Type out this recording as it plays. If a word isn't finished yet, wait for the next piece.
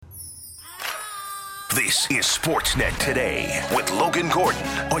This is Sportsnet Today with Logan Gordon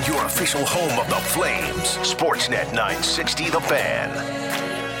on your official home of the Flames. Sportsnet 960 The Fan.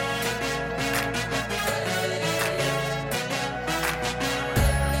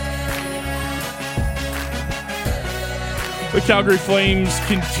 The Calgary Flames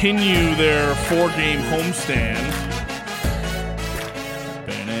continue their four-game homestand.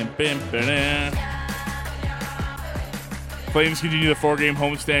 Flames continue the four-game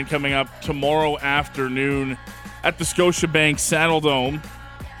homestand coming up tomorrow afternoon at the Scotiabank Saddledome.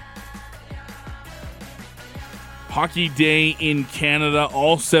 Hockey Day in Canada.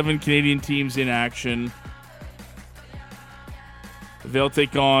 All 7 Canadian teams in action. They'll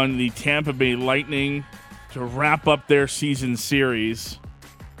take on the Tampa Bay Lightning to wrap up their season series.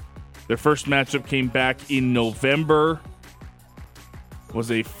 Their first matchup came back in November. It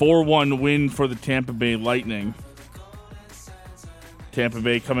was a 4-1 win for the Tampa Bay Lightning. Tampa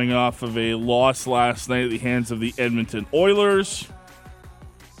Bay coming off of a loss last night at the hands of the Edmonton Oilers.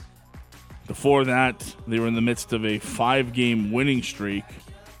 Before that, they were in the midst of a 5-game winning streak.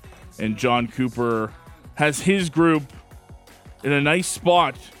 And John Cooper has his group in a nice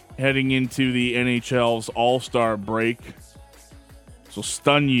spot heading into the NHL's All-Star break. This will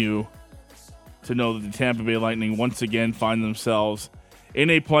stun you to know that the Tampa Bay Lightning once again find themselves in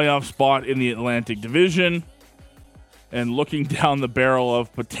a playoff spot in the Atlantic Division and looking down the barrel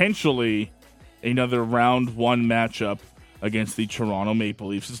of potentially another round one matchup against the Toronto Maple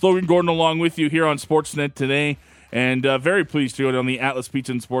Leafs. It's Logan Gordon along with you here on Sportsnet Today, and very pleased to go down the Atlas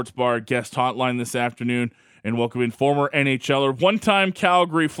Pizza and Sports Bar guest hotline this afternoon and welcome in former NHLer, one-time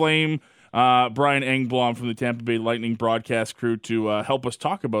Calgary Flame, Brian Engblom from the Tampa Bay Lightning broadcast crew to help us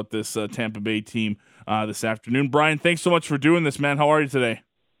talk about this Tampa Bay team this afternoon. Brian, thanks so much for doing this, man. How are you today?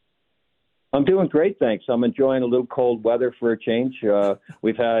 I'm doing great, thanks. I'm enjoying a little cold weather for a change.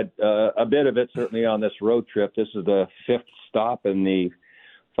 We've had a bit of it, certainly, on this road trip. This is the 5th stop in the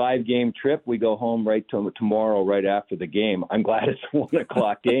 5-game trip. We go home tomorrow, right after the game. I'm glad it's a 1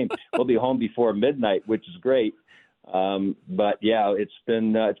 o'clock game. We'll be home before midnight, which is great. But yeah, it's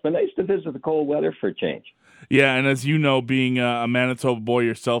been nice to visit the cold weather for a change. Yeah, and as you know, being a Manitoba boy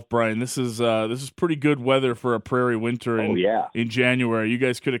yourself, Brian, this is pretty good weather for a prairie winter in January. You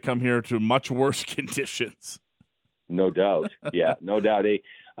guys could have come here to much worse conditions. No doubt. Yeah, no doubt.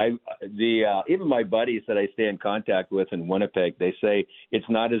 Even my buddies that I stay in contact with in Winnipeg, they say it's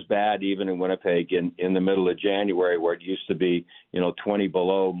not as bad even in Winnipeg in the middle of January, where it used to be 20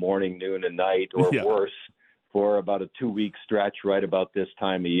 below morning, noon, and night, or worse, for about a 2-week stretch right about this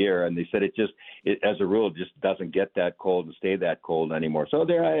time of year. And they said it as a rule, just doesn't get that cold and stay that cold anymore. So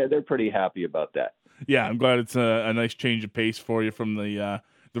they're pretty happy about that. Yeah, I'm glad it's a nice change of pace for you from the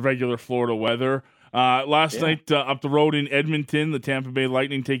regular Florida weather. Last night up the road in Edmonton, the Tampa Bay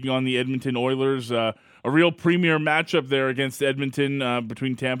Lightning taking on the Edmonton Oilers. A real premier matchup there against Edmonton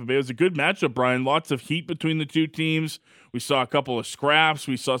between Tampa Bay. It was a good matchup, Brian. Lots of heat between the two teams. We saw a couple of scraps.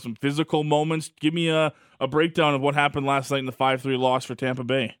 We saw some physical moments. Give me a breakdown of what happened last night in the 5-3 loss for Tampa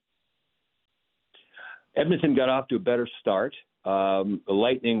Bay. Edmonton got off to a better start. The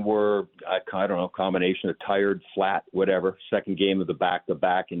Lightning were, combination of tired, flat, whatever, second game of the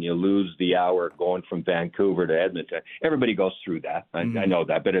back-to-back, and you lose the hour going from Vancouver to Edmonton. Everybody goes through that. I know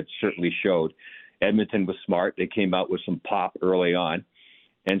that, but it certainly showed. Edmonton was smart. They came out with some pop early on.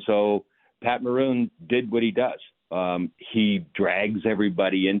 And so Pat Maroon did what he does. He drags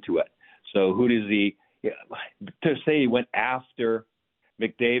everybody into it. So who does he – to say he went after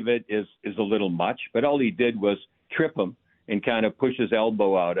McDavid is a little much, but all he did was trip him and kind of push his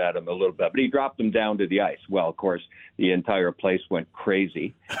elbow out at him a little bit. But he dropped him down to the ice. Well, of course, the entire place went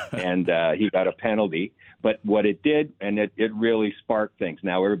crazy, and he got a penalty. But what it did, and it really sparked things.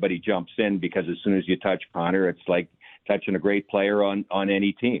 Now everybody jumps in because as soon as you touch Connor, it's like touching a great player on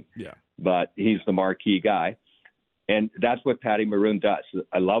any team. Yeah. But he's the marquee guy. And that's what Patty Maroon does.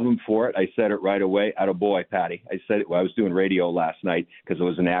 I love him for it. I said it right away. Attaboy, Patty. I said it when I was doing radio last night because it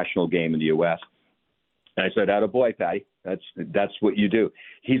was a national game in the U.S. And I said, attaboy, Patty. That's what you do.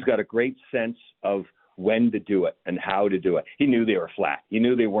 He's got a great sense of when to do it and how to do it. He knew they were flat. He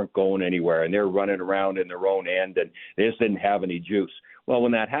knew they weren't going anywhere, and they're running around in their own end, and they just didn't have any juice. Well,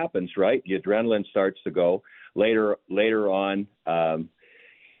 when that happens, right, the adrenaline starts to go. Later on,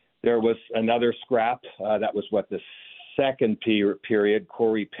 there was another scrap. That was the second period.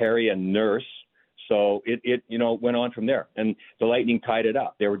 Corey Perry and Nurse. So it went on from there, and the Lightning tied it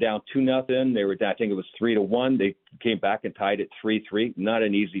up. They were down 2-0. They were down, I think it was 3-1. They came back and tied it 3-3. Not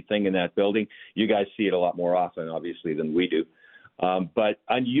an easy thing in that building. You guys see it a lot more often, obviously, than we do. But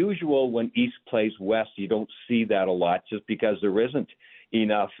unusual when East plays West. You don't see that a lot, just because there isn't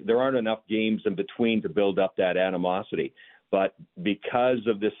enough. There aren't enough games in between to build up that animosity. But because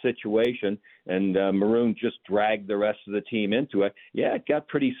of this situation, and Maroon just dragged the rest of the team into it, it got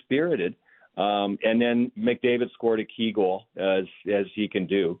pretty spirited. And then McDavid scored a key goal, as he can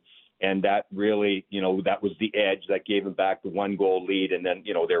do. And that really, that was the edge that gave him back the 1-goal lead. And then,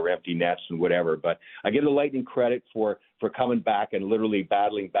 there were empty nets and whatever. But I give the Lightning credit for coming back and literally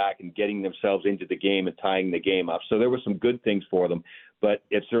battling back and getting themselves into the game and tying the game up. So there were some good things for them, but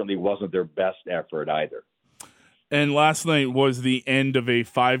it certainly wasn't their best effort either. And last night was the end of a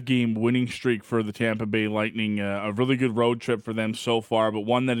 5-game winning streak for the Tampa Bay Lightning. A really good road trip for them so far, but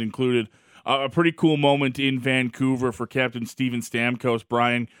one that included a pretty cool moment in Vancouver for Captain Steven Stamkos.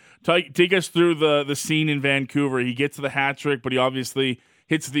 Brian, take us through the scene in Vancouver. He gets the hat trick, but he obviously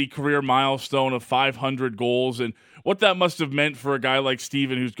hits the career milestone of 500 goals. And what that must have meant for a guy like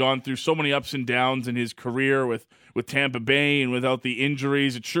Steven, who's gone through so many ups and downs in his career with Tampa Bay and without the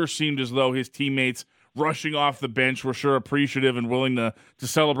injuries. It sure seemed as though his teammates rushing off the bench were sure appreciative and willing to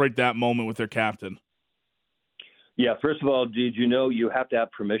celebrate that moment with their captain. Yeah, first of all, did you know you have to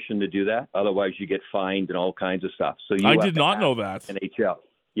have permission to do that? Otherwise, you get fined and all kinds of stuff. So I did not know that. NHL.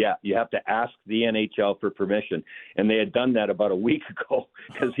 Yeah, you have to ask the NHL for permission. And they had done that about a week ago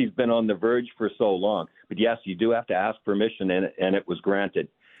because he's been on the verge for so long. But yes, you do have to ask permission, and it was granted.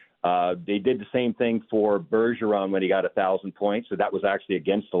 They did the same thing for Bergeron when he got 1,000 points. So that was actually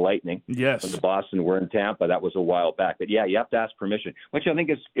against the Lightning. Yes. When the Boston were in Tampa. That was a while back. But yeah, you have to ask permission, which I think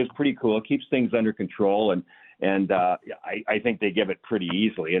is pretty cool. It keeps things under control. And I think they give it pretty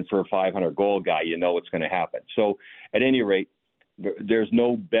easily. And for a 500-goal guy, you know what's going to happen. So at any rate, there's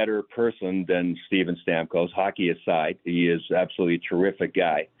no better person than Steven Stamkos, hockey aside. He is absolutely a terrific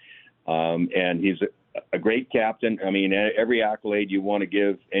guy. And he's a great captain. I mean, every accolade you want to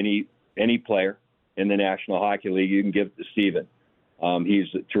give any player in the National Hockey League, you can give to Steven. He's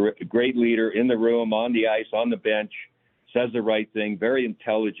a great leader in the room, on the ice, on the bench, says the right thing, very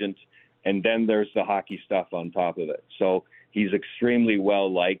intelligent, and then there's the hockey stuff on top of it. So he's extremely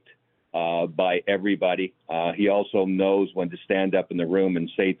well-liked by everybody. He also knows when to stand up in the room and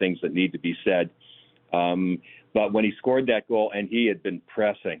say things that need to be said. But when he scored that goal, and he had been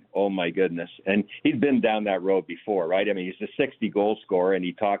pressing, oh my goodness, and he's been down that road before, right? I mean, he's a 60-goal scorer, and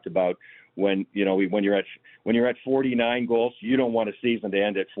he talked about when you're at 49 goals, you don't want a season to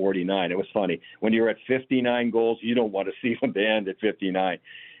end at 49. It was funny. When you're at 59 goals, you don't want a season to end at 59.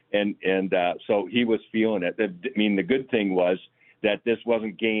 And so he was feeling it. I mean, the good thing was that this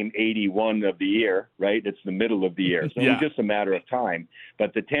wasn't game 81 of the year, right? It's the middle of the year. So it was just a matter of time.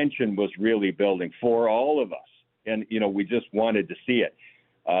 But the tension was really building for all of us. And, we just wanted to see it.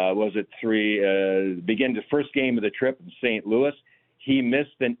 Was it begin the first game of the trip in St. Louis? He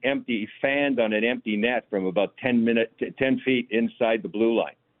missed he fanned on an empty net from about 10 feet inside the blue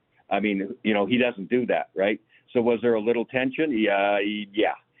line. I mean, he doesn't do that, right? So was there a little tension?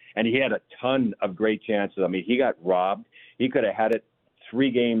 Yeah. And he had a ton of great chances. I mean, he got robbed. He could have had it 3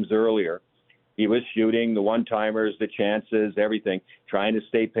 games earlier. He was shooting the one-timers, the chances, everything, trying to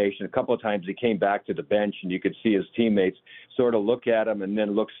stay patient. A couple of times he came back to the bench, and you could see his teammates sort of look at him and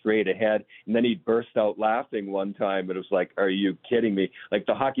then look straight ahead. And then he'd burst out laughing one time. It was like, are you kidding me? Like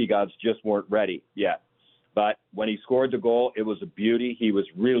the hockey gods just weren't ready yet. But when he scored the goal, it was a beauty. He was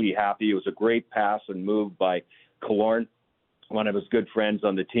really happy. It was a great pass and move by Killorn, one of his good friends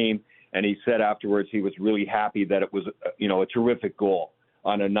on the team. And he said afterwards he was really happy that it was, a terrific goal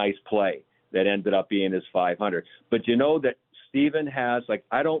on a nice play that ended up being his 500. But that Steven has,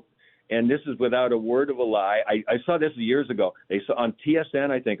 and this is without a word of a lie. I saw this years ago. They saw on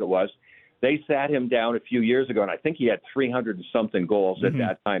TSN, I think it was. They sat him down a few years ago, and I think he had 300 and something goals at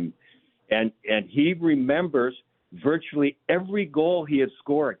that time. And he remembers virtually every goal he had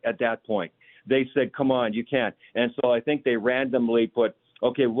scored at that point. They said, come on, you can't. And so I think they randomly put,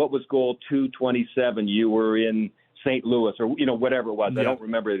 okay, what was goal 227? You were in St. Louis or, whatever it was. I don't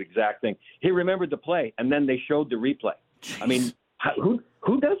remember the exact thing. He remembered the play, and then they showed the replay. Jeez. I mean,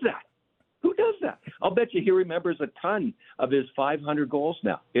 who does that? Who does that? I'll bet you he remembers a ton of his 500 goals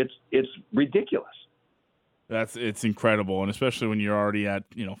now. It's ridiculous. It's incredible, and especially when you're already at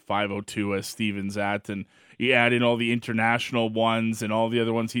 502 as Steven's at, and you add in all the international ones and all the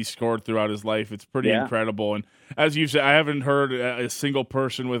other ones he scored throughout his life. It's pretty incredible. And as you said, I haven't heard a single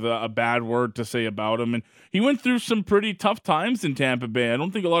person with a bad word to say about him. And he went through some pretty tough times in Tampa Bay. I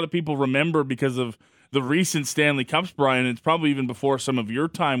don't think a lot of people remember because of the recent Stanley Cups, Brian. It's probably even before some of your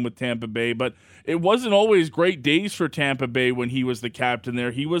time with Tampa Bay, but it wasn't always great days for Tampa Bay when he was the captain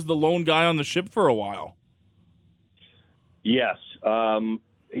there. He was the lone guy on the ship for a while. Yes.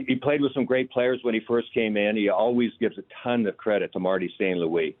 he played with some great players when he first came in. He always gives a ton of credit to Marty St.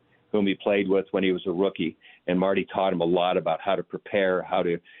 Louis, whom he played with when he was a rookie. And Marty taught him a lot about how to prepare, how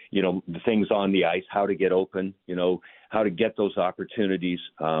to, the things on the ice, how to get open, how to get those opportunities,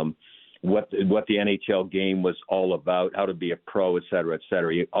 what the NHL game was all about, how to be a pro, et cetera, et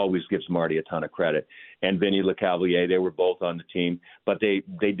cetera. He always gives Marty a ton of credit. And Vinny Lecavalier, they were both on the team, but they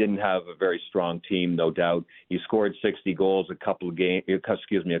didn't have a very strong team, no doubt. He scored 60 goals a couple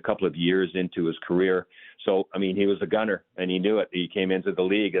of years into his career. So, he was a gunner, and he knew it. He came into the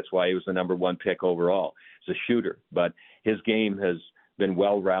league. That's why he was the number one pick overall. He's a shooter, but his game has been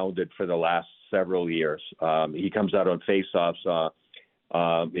well-rounded for the last several years. He comes out on faceoffs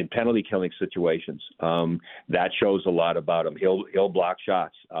in penalty killing situations. That shows a lot about him. He'll block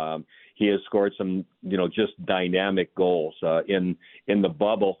shots. He has scored some, just dynamic goals. In the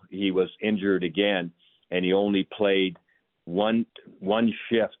bubble, he was injured again, and he only played one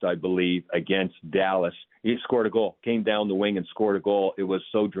shift, I believe, against Dallas. He scored a goal, came down the wing and scored a goal. It was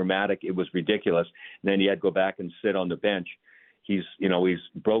so dramatic, it was ridiculous. And then he had to go back and sit on the bench. He's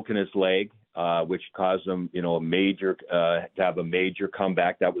broken his leg, which caused him, to have a major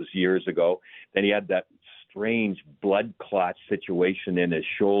comeback. That was years ago. Then he had that strange blood clot situation in his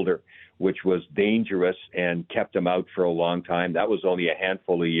shoulder, which was dangerous and kept him out for a long time. That was only a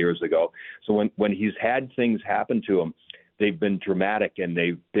handful of years ago. So when he's had things happen to him, they've been dramatic and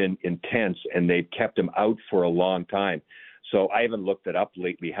they've been intense and they've kept him out for a long time. So I haven't looked it up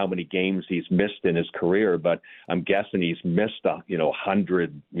lately how many games he's missed in his career, but I'm guessing he's missed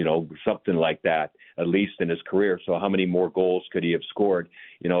 100, something like that, at least in his career. So how many more goals could he have scored,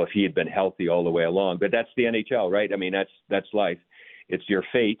 if he had been healthy all the way along? But that's the NHL, right? That's life. It's your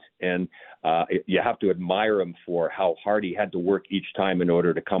fate, and you have to admire him for how hard he had to work each time in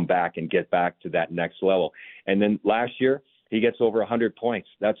order to come back and get back to that next level. And then last year, he gets over 100 points.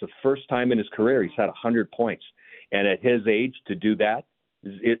 That's the first time in his career he's had 100 points. And at his age, to do that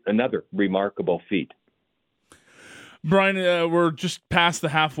is another remarkable feat. Brian, we're just past the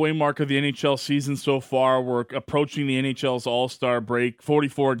halfway mark of the NHL season so far. We're approaching the NHL's All-Star break.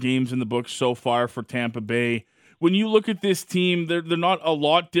 44 games in the books so far for Tampa Bay. When you look at this team, they're not a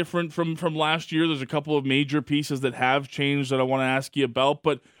lot different from last year. There's a couple of major pieces that have changed that I want to ask you about.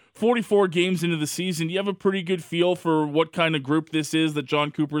 But 44 games into the season, do you have a pretty good feel for what kind of group this is that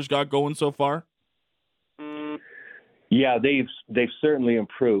John Cooper's got going so far? Yeah, they've certainly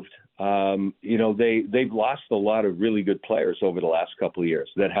improved. They've lost a lot of really good players over the last couple of years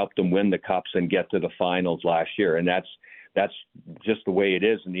that helped them win the cups and get to the finals last year, and that's just the way it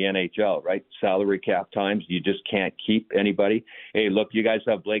is in the NHL, right? Salary cap times, you just can't keep anybody. Hey, look, you guys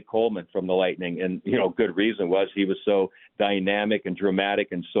have Blake Coleman from the Lightning, and good reason was he was so dynamic and dramatic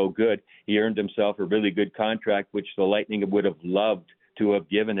and so good. He earned himself a really good contract, which the Lightning would have loved to have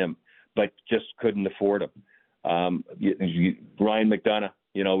given him, but just couldn't afford him. Ryan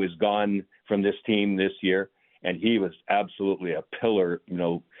McDonough, is gone from this team this year, and he was absolutely a pillar,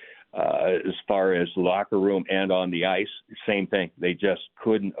 as far as locker room and on the ice. Same thing. They just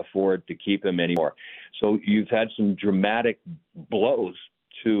couldn't afford to keep him anymore. So you've had some dramatic blows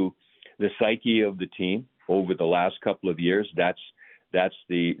to the psyche of the team over the last couple of years. That's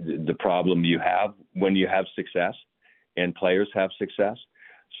the problem you have when you have success and players have success.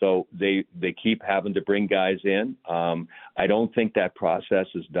 So they keep having to bring guys in. I don't think that process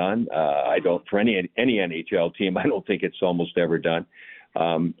is done. For any NHL team, I don't think it's almost ever done.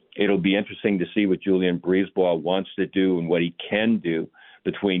 It'll be interesting to see what Julien BriseBois wants to do and what he can do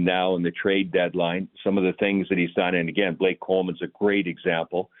between now and the trade deadline. Some of the things that he's done, and again, Blake Coleman's a great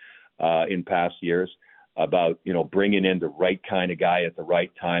example in past years about bringing in the right kind of guy at the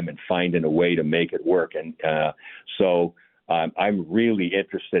right time and finding a way to make it work. And so I'm really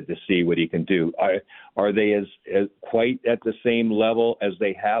interested to see what he can do. Are they as quite at the same level as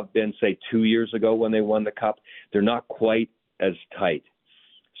they have been, say, 2 years ago when they won the Cup? They're not quite as tight.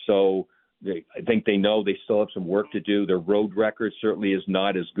 So I think they know they still have some work to do. Their road record certainly is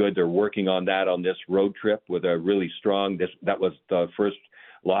not as good. They're working on that on this road trip with a really strong. That was the first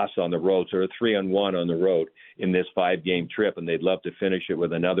loss on the road, so they're 3-1 on the road in this 5-game trip, and they'd love to finish it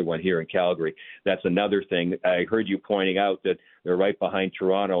with another one here in Calgary. That's another thing. I heard you pointing out that they're right behind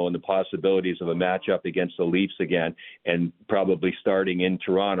Toronto and the possibilities of a matchup against the Leafs again, and probably starting in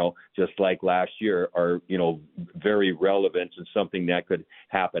Toronto, just like last year, are very relevant and something that could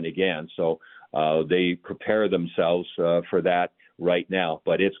happen again. So they prepare themselves for that right now,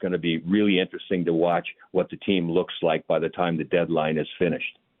 but it's going to be really interesting to watch what the team looks like by the time the deadline is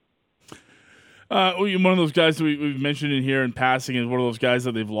finished. One of those guys that we've mentioned in here in passing is one of those guys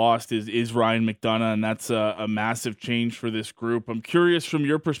that they've lost is Ryan McDonough, and that's a massive change for this group. I'm curious from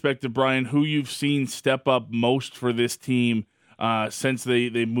your perspective, Brian, who you've seen step up most for this team since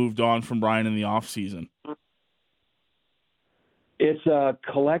they moved on from Brian in the offseason. It's a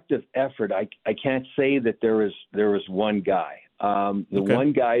collective effort. I can't say that there was one guy.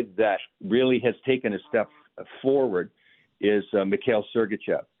 One guy that really has taken a step forward is Mikhail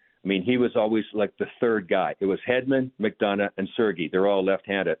Sergachev. I mean, he was always like the third guy. It was Hedman, McDonough, and Sergei. They're all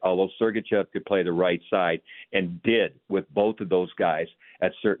left-handed, although Sergachev could play the right side and did with both of those guys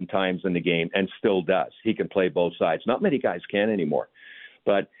at certain times in the game and still does. He can play both sides. Not many guys can anymore.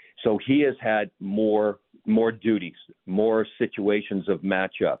 But so he has had more duties, more situations of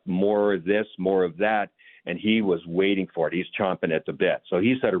matchup, more of this, more of that, and he was waiting for it. He's chomping at the bit. So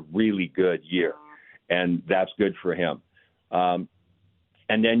he's had a really good year, and that's good for him.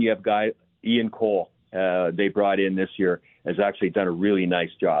 And then you have Ian Cole, they brought in this year, has actually done a really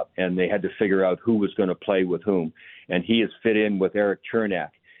nice job. And they had to figure out who was going to play with whom. And he has fit in with Eric Chernak.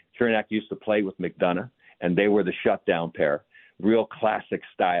 Chernak used to play with McDonough, and they were the shutdown pair. Real classic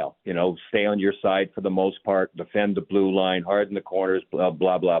style, stay on your side for the most part, defend the blue line, harden the corners, blah,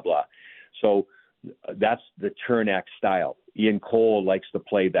 blah, blah, blah. So that's the Chernak style. Ian Cole likes to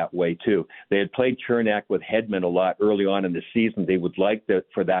play that way too. They had played Chernak with Hedman a lot early on in the season. They would like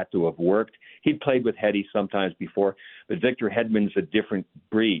for that to have worked. He'd played with Heddy sometimes before, but Victor Hedman's a different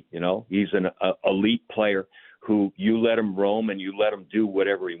breed. He's an elite player who you let him roam and you let him do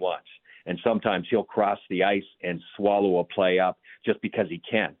whatever he wants. And sometimes he'll cross the ice and swallow a play up just because he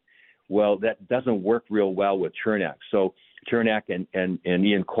can. Well, that doesn't work real well with Chernak. So Chernak and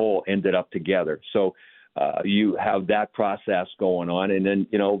Ian Cole ended up together. So you have that process going on. And then,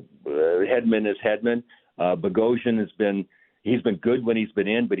 Hedman is Hedman. Bogosian he's been good when he's been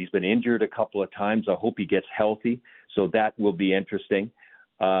in, but he's been injured a couple of times. I hope he gets healthy. So that will be interesting.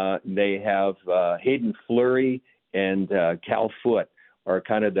 They have Hayden Fleury and Cal Foote are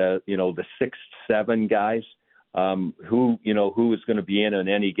kind of the 6-7 guys who is going to be in on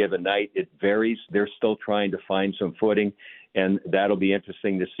any given night. It varies. They're still trying to find some footing. And that'll be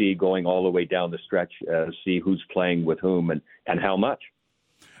interesting to see going all the way down the stretch, see who's playing with whom and how much.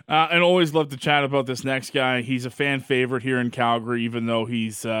 And always love to chat about this next guy. He's a fan favorite here in Calgary, even though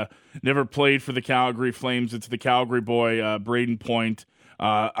he's never played for the Calgary Flames. It's the Calgary boy, Brayden Point.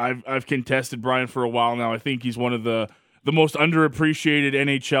 I've contested Brian for a while now. I think he's one of the most underappreciated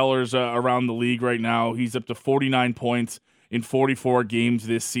NHLers around the league right now. He's up to 49 points in 44 games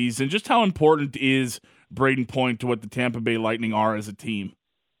this season. Just how important is Brayden Point to what the Tampa Bay Lightning are as a team?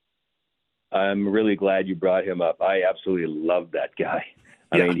 I'm really glad you brought him up. I absolutely love that guy.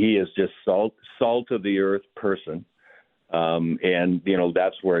 I mean, he is just salt of the earth person. And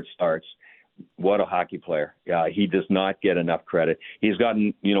that's where it starts. What a hockey player. He does not get enough credit. He's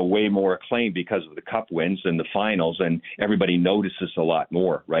gotten, way more acclaim because of the cup wins and the finals, and everybody notices a lot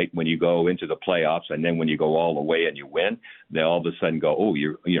more, right? When you go into the playoffs and then when you go all the way and you win, they all of a sudden go, oh,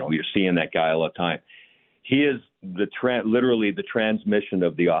 you're seeing that guy all the time. He is literally the transmission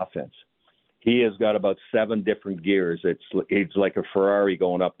of the offense. He has got about 7 different gears. It's like a Ferrari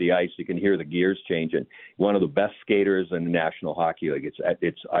going up the ice. You can hear the gears changing. One of the best skaters in the National Hockey League.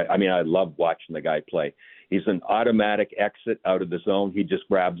 I love watching the guy play. He's an automatic exit out of the zone. He just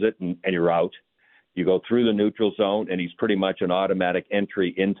grabs it and you're out. You go through the neutral zone, and he's pretty much an automatic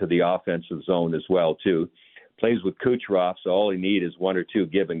entry into the offensive zone as well, too. Plays with Kucherov, so all he needs is 1 or 2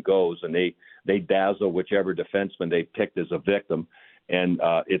 give and goes, and they dazzle whichever defenseman they picked as a victim. And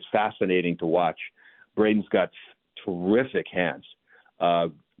it's fascinating to watch. Brayden's got terrific hands,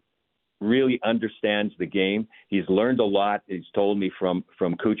 really understands the game. He's learned a lot, he's told me, from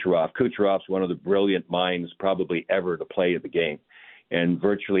Kucherov. Kucherov's one of the brilliant minds probably ever to play the game. And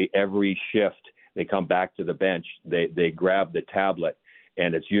virtually every shift, they come back to the bench, they grab the tablet,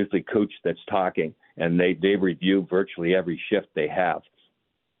 and it's usually Kuch that's talking. And they review virtually every shift they have.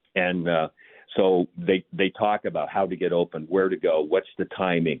 And so they talk about how to get open, where to go, what's the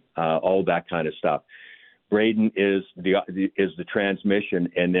timing, all that kind of stuff. Brayden is the transmission,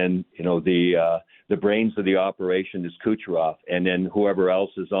 and then the brains of the operation is Kucherov, and then whoever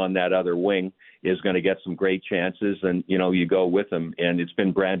else is on that other wing is going to get some great chances, and you go with them. And it's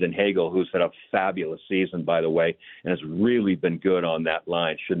been Brandon Hagel, who's had a fabulous season, by the way, and has really been good on that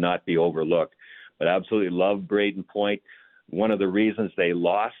line. Should not be overlooked. But absolutely love Brayden Point. One of the reasons they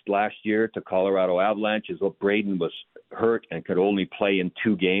lost last year to Colorado Avalanche is that Brayden was hurt and could only play in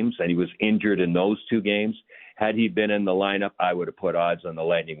 2 games, and he was injured in those 2 games. Had he been in the lineup, I would have put odds on the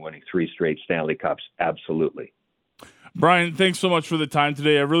Lightning winning 3 straight Stanley Cups. Absolutely. Brian, thanks so much for the time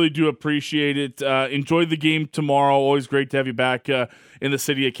today. I really do appreciate it. Enjoy the game tomorrow. Always great to have you back in the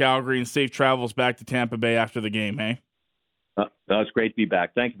city of Calgary, and safe travels back to Tampa Bay after the game, hey? That was great to be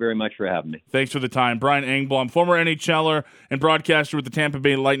back. Thank you very much for having me. Thanks for the time. Brian Engblom, former NHLer and broadcaster with the Tampa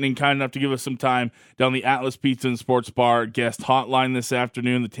Bay Lightning, kind enough to give us some time down the Atlas Pizza and Sports Bar guest hotline this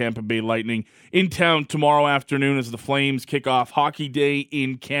afternoon. The Tampa Bay Lightning in town tomorrow afternoon as the Flames kick off Hockey Day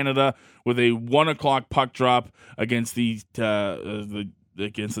in Canada with a 1 o'clock puck drop against the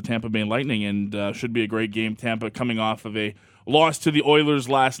Tampa Bay Lightning, and should be a great game. Tampa coming off of a loss to the Oilers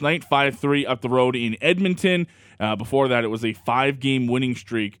last night, 5-3 up the road in Edmonton. Before that, it was a 5-game winning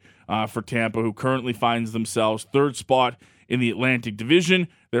streak for Tampa, who currently finds themselves third spot in the Atlantic Division.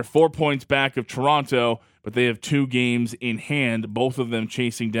 They're 4 points back of Toronto, but they have 2 games in hand, both of them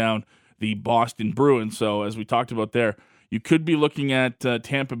chasing down the Boston Bruins. So as we talked about there, you could be looking at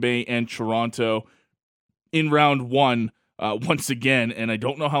Tampa Bay and Toronto in round 1 once again, and I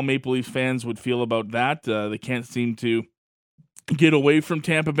don't know how Maple Leafs fans would feel about that. They can't seem to get away from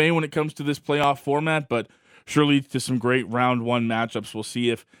Tampa Bay when it comes to this playoff format, but sure leads to some great round 1 matchups. We'll see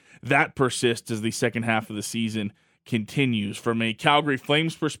if that persists as the second half of the season continues. From a Calgary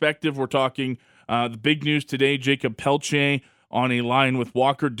Flames perspective, we're talking the big news today, Jacob Pelletier on a line with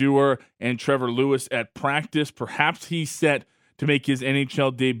Walker Duehr and Trevor Lewis at practice. Perhaps he's set to make his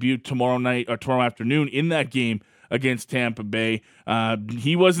NHL debut tomorrow afternoon in that game against Tampa Bay.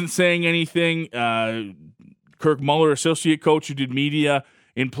 He wasn't saying anything. Kirk Muller, associate coach who did media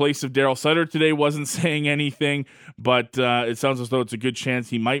in place of Daryl Sutter today, wasn't saying anything, but it sounds as though it's a good chance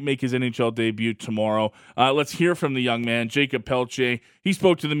he might make his NHL debut tomorrow. Let's hear from the young man, Jacob Pelletier. He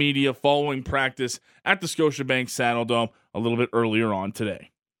spoke to the media following practice at the Scotiabank Saddledome a little bit earlier on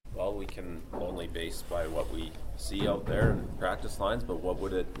today. Well, we can only base by what we see out there in practice lines, but what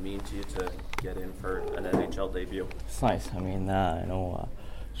would it mean to you to get in for an NHL debut? It's nice. I mean,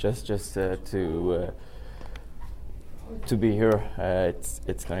 just to be here,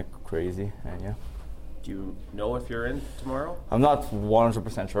 it's kind of crazy, and yeah. Do you know if you're in tomorrow? I'm not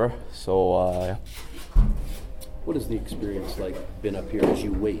 100% sure, so yeah. What has the experience like been up here as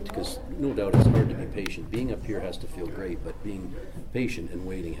you wait? Because no doubt it's hard to be patient. Being up here has to feel great, but being patient and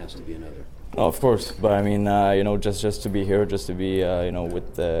waiting has to be another. Oh, of course, but I mean, just to be here, just to be,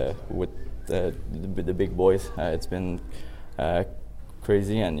 with the big boys, it's been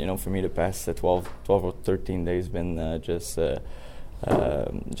crazy, and for me the past 12 or 13 days been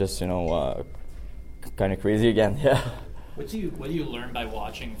kind of crazy again. Yeah. What do you learn by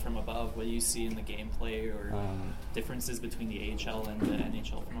watching from above? What do you see in the gameplay or differences between the AHL and the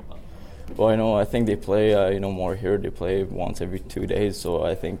NHL from above? Well, I think they play more here. They play once every 2 days, so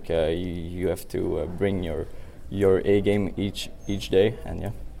I think you have to bring your A game each day, and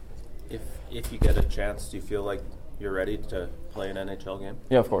yeah. If you get a chance, do you feel like you're ready to play an NHL game?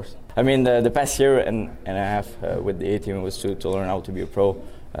 Yeah, of course. I mean, the past year and a half with the A team was to learn how to be a pro.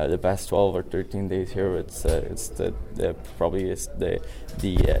 The past 12 or 13 days here, it's probably is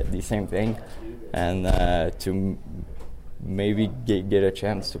the same thing, and to maybe get a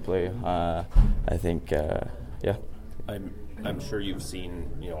chance to play, I think, yeah. I'm sure you've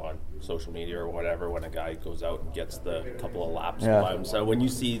seen, on social media or whatever, when a guy goes out and gets the couple of laps by him. So when you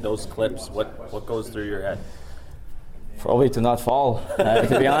see those clips, what goes through your head? Probably to not fall,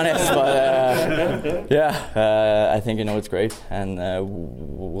 to be honest. But I think it's great, and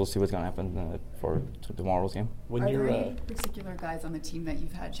we'll see what's going to happen for tomorrow's game. Are there any particular guys on the team that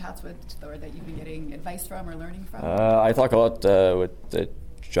you've had chats with, or that you've been getting advice from or learning from? I talk a lot with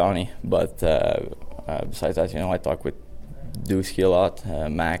Johnny, but besides that, I talk with Dusky a lot,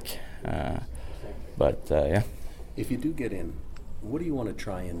 Mac. But yeah. If you do get in, what do you want to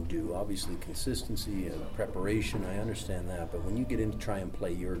try and do? Obviously, consistency and preparation, I understand that. But when you get in to try and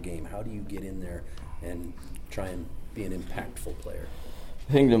play your game, how do you get in there and try and be an impactful player?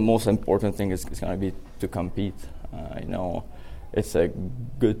 I think the most important thing is going to be to compete. It's a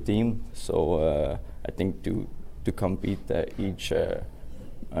good team, so I think to compete each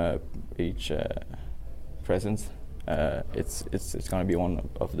presence, it's going to be one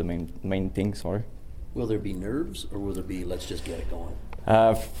of the main things. Sorry. Will there be nerves, or will there be let's just get it going?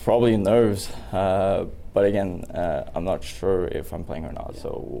 Probably nerves, but again, I'm not sure if I'm playing or not,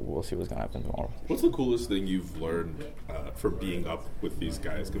 so we'll see what's going to happen tomorrow. What's the coolest thing you've learned from being up with these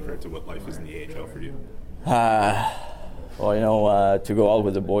guys compared to what life is in the AHL for you? To go out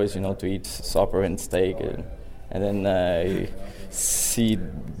with the boys, to eat supper and steak, and then you see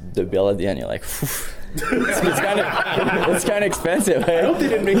the bill at the end, you're like, it's kind of expensive. I hope they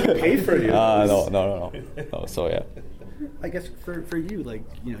didn't make you pay for you. No. So yeah. I guess for you, like,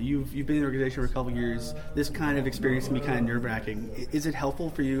 you know, you've been in the organization for a couple of years. This kind of experience can be kind of nerve-wracking. Is it helpful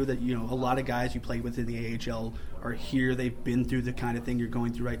for you that, you know, a lot of guys you played with in the AHL are here? They've been through the kind of thing you're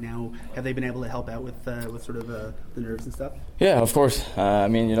going through right now. Have they been able to help out with sort of the nerves and stuff? Yeah, of course. I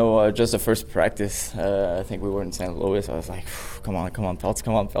mean, you know, just the first practice, I think we were in St. Louis. I was like, come on,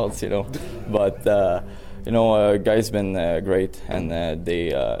 Pelts, you know. But you know, guys been great, and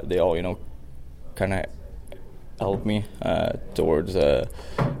they all, you know, kind of helped me towards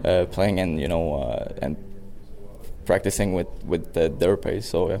playing and, you know, and practicing with their pace.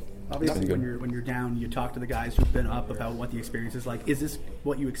 So yeah. Obviously, when you're down, you talk to the guys who've been up about what the experience is like. Is this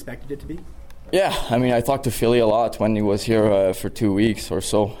what you expected it to be? Yeah, I mean, I talked to Philly a lot when he was here for 2 weeks or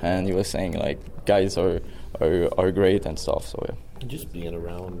so, and he was saying, like, guys are great and stuff. So yeah. Just being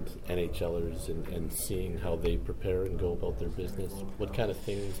around NHLers and seeing how they prepare and go about their business, what kind of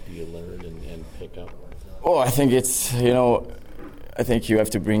things do you learn and pick up? Oh, I think it's, you know, I think you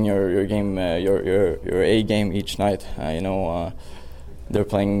have to bring your game, your A game each night. You know, they're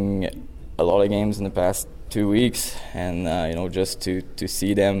playing a lot of games in the past 2 weeks, and you know, just to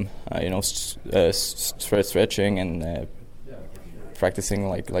see them, you know, stretching and practicing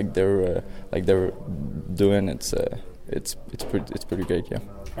like they're doing, it's pretty great, yeah.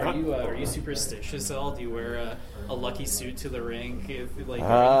 Are you superstitious at all? Do you wear a lucky suit to the rink?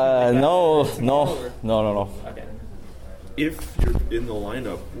 No. Okay. If you're in the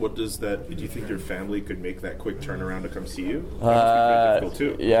lineup, do you think your family could make that quick turnaround to come see you? That must be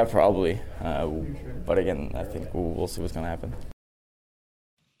difficult too. Yeah, probably. But again, I think we'll see what's going to happen.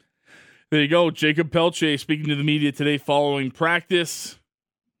 There you go. Jacob Pelletier speaking to the media today following practice.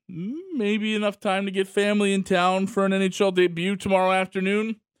 Maybe enough time to get family in town for an NHL debut tomorrow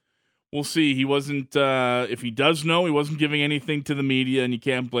afternoon. We'll see. He wasn't, if he does know, he wasn't giving anything to the media, and you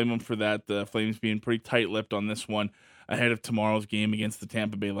can't blame him for that. The Flames being pretty tight-lipped on this one ahead of tomorrow's game against the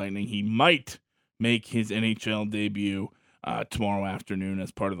Tampa Bay Lightning. He might make his NHL debut tomorrow afternoon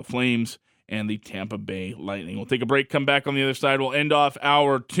as part of the Flames and the Tampa Bay Lightning. We'll take a break, come back on the other side. We'll end off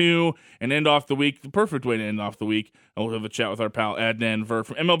hour 2 and end off the week, the perfect way to end off the week. And we'll have a chat with our pal Adnan Virk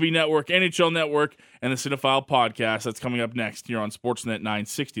from MLB Network, NHL Network, and the Cinephile Podcast. That's coming up next here on Sportsnet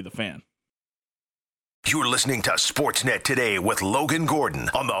 960, The Fan. You're listening to Sportsnet Today with Logan Gordon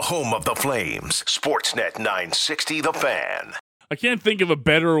on the home of the Flames. Sportsnet 960, The Fan. I can't think of a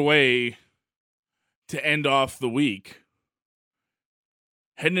better way to end off the week.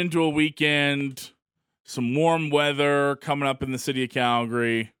 Heading into a weekend, some warm weather coming up in the city of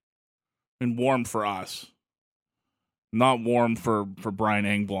Calgary, and warm for us. Not warm for Brian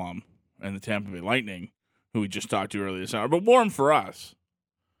Engblom and the Tampa Bay Lightning, who we just talked to earlier this hour, but warm for us.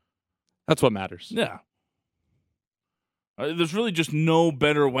 That's what matters. Yeah. There's really just no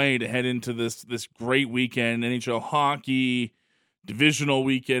better way to head into this great weekend, NHL hockey, divisional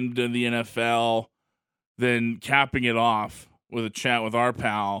weekend in the NFL, than capping it off with a chat with our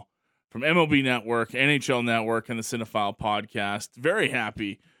pal from MLB Network, NHL Network, and the Cinephile Podcast. Very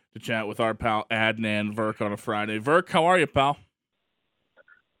happy to chat with our pal Adnan Virk on a Friday. Virk, how are you, pal?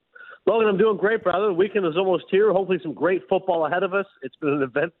 Logan, I'm doing great, brother. The weekend is almost here. Hopefully some great football ahead of us. It's been an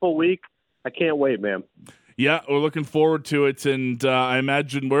eventful week. I can't wait, man. Yeah, we're looking forward to it, and I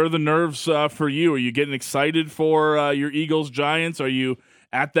imagine, where are the nerves for you? Are you getting excited for your Eagles-Giants? Are you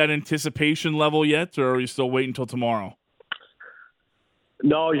at that anticipation level yet, or are you still waiting until tomorrow?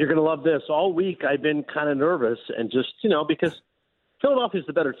 No, you're going to love this. All week I've been kind of nervous, and just, because Philadelphia's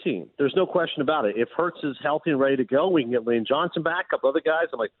the better team. There's no question about it. If Hurts is healthy and ready to go, we can get Lane Johnson back, a couple other guys.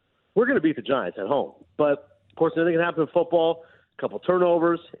 I'm like, we're going to beat the Giants at home. But, of course, anything can happen in football. A couple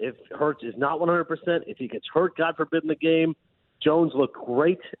turnovers. If Hurts is not 100%, if he gets hurt, God forbid, in the game. Jones looked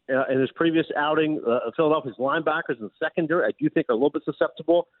great in his previous outing. Philadelphia's linebackers in the secondary, I do think, are a little bit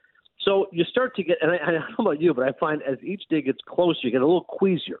susceptible. So you start to get, and I don't know about you, but I find as each day gets closer, you get a little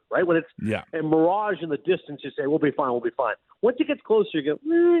queasier, right? When it's a mirage in the distance, you say, we'll be fine. Once it gets closer, you go,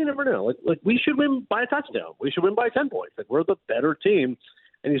 you never know. Like we should win by a touchdown. We should win by 10 points. Like, we're the better team.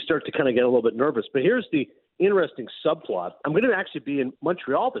 And you start to kind of get a little bit nervous. But here's the interesting subplot. I'm going to actually be in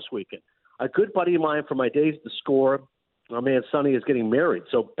Montreal this weekend. A good buddy of mine from my days at the Score, my man Sonny, is getting married.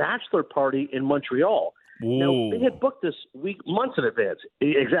 So bachelor party in Montreal. Ooh. Now, they had booked this week, months in advance.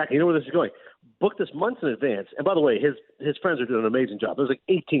 Exactly. You know where this is going. Booked this months in advance. And by the way, his friends are doing an amazing job. There's like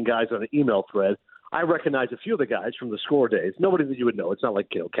 18 guys on an email thread. I recognize a few of the guys from the Score days. Nobody that you would know. It's not like,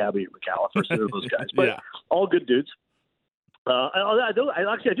 Cabby or McAllister or those guys. But all good dudes. I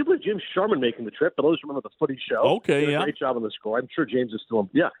do believe James Sharman making the trip. But those remember the Footy Show. Okay, did a great job on the Score. I'm sure James is still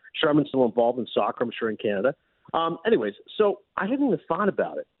Sharman's still involved in soccer, I'm sure, in Canada. Anyways, so I hadn't even thought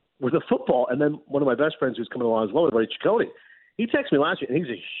about it. with a football. And then one of my best friends who's coming along as well, my buddy Chaconi, he texted me last week, and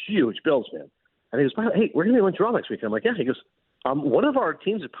he's a huge Bills fan. And he goes, hey, we're going to be in Montreal next week. And I'm like, yeah. He goes, one of our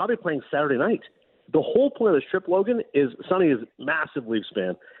teams is probably playing Saturday night. The whole point of this trip, Logan, is Sonny is a massive Leafs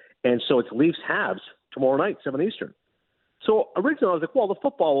fan. And so it's Leafs-Habs tomorrow night, 7 Eastern. So originally I was like, well, the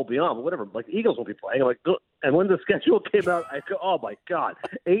football will be on, but whatever. Like, the Eagles will be playing. I'm like, ugh. And when the schedule came out, I go, oh, my God,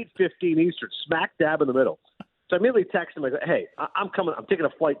 8:15 Eastern, smack dab in the middle. So I immediately texted him. I go, hey, I'm coming. I'm taking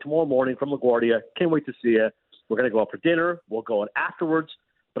a flight tomorrow morning from LaGuardia. Can't wait to see you. We're going to go out for dinner. We'll go in afterwards.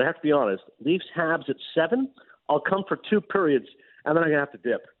 But I have to be honest, Leafs-Habs at 7, I'll come for 2 periods, and then I'm going to have to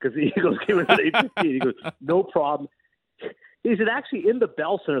dip because the Eagles came in at 8:15. He goes, no problem. He said, actually, in the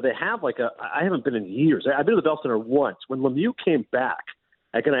Bell Center, they have I haven't been in years. I've been to the Bell Center once. When Lemieux came back,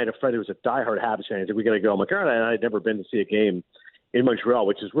 I had a friend who was a diehard Habs fan. He said, we got to go. I'm like, all right, I'd never been to see a game in Montreal,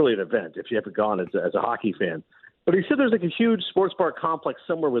 which is really an event if you haven't gone as a hockey fan. But he said there's like a huge sports bar complex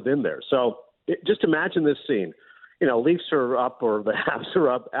somewhere within there. So just imagine this scene. You know, Leafs are up or the Habs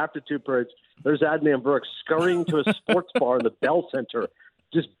are up after 2 periods. There's Adnan Burke scurrying to a sports bar in the Bell Center,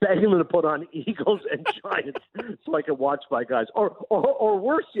 just begging them to put on Eagles and Giants so I can watch my guys. Or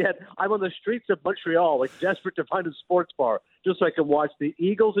worse yet, I'm on the streets of Montreal, like desperate to find a sports bar just so I can watch the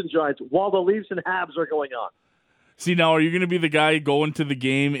Eagles and Giants while the Leafs and Habs are going on. See, now, are you going to be the guy going to the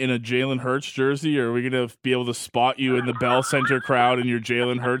game in a Jalen Hurts jersey, or are we going to be able to spot you in the Bell Center crowd in your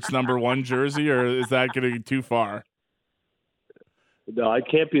Jalen Hurts #1 jersey, or is that going to be too far? No, I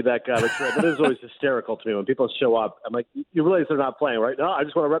can't be that guy. That is always hysterical to me when people show up. I'm like, you realize they're not playing, right? No, I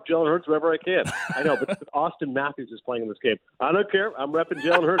just want to rep Jalen Hurts wherever I can. I know, but Austin Matthews is playing in this game. I don't care. I'm repping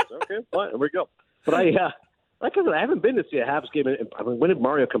Jalen Hurts. Okay, fine. There we go. But like I said, I haven't been to see a Habs game. When did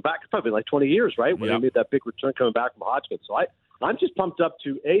Mario come back? It's probably like 20 years, right? When he made that big return coming back from Hodgkin. So I'm just pumped up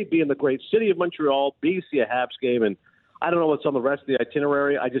to, A, be in the great city of Montreal, B, see a Habs game, and I don't know what's on the rest of the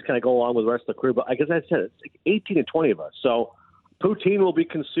itinerary. I just kind of go along with the rest of the crew. But I guess I said it's like 18 and 20 of us. So poutine will be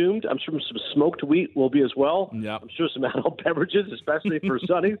consumed. I'm sure some smoked wheat will be as well. Yep. I'm sure some adult beverages, especially for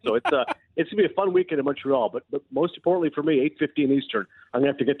Sonny. So it's going to be a fun weekend in Montreal. But most importantly for me, 8:15 Eastern, I'm going to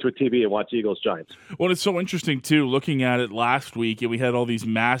have to get to a TV and watch Eagles-Giants. Well, it's so interesting, too, looking at it last week, we had all these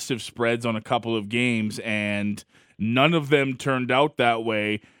massive spreads on a couple of games, and none of them turned out that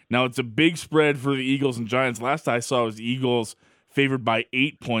way. Now, it's a big spread for the Eagles and Giants. Last I saw was Eagles favored by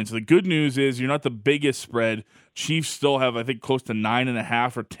 8 points. The good news is you're not the biggest spread. Chiefs still have, I think, close to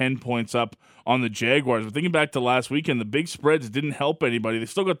 9.5 or 10 points up on the Jaguars. But thinking back to last weekend, the big spreads didn't help anybody. They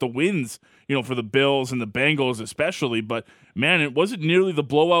still got the wins, for the Bills and the Bengals especially. But, man, it wasn't nearly the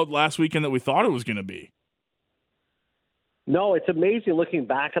blowout last weekend that we thought it was going to be. No, it's amazing looking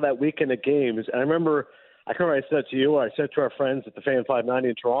back at that weekend of games. And I remember I said it to you, or I said to our friends at the Fan 590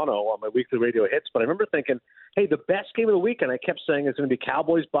 in Toronto on my weekly radio hits. But I remember thinking, hey, the best game of the weekend, I kept saying, is going to be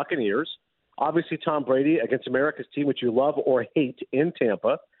Cowboys-Buccaneers. Obviously, Tom Brady against America's team, which you love or hate, in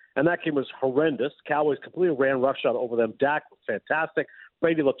Tampa. And that game was horrendous. Cowboys completely ran roughshod over them. Dak was fantastic.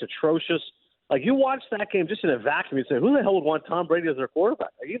 Brady looked atrocious. Like, you watch that game just in a vacuum, you say, who the hell would want Tom Brady as their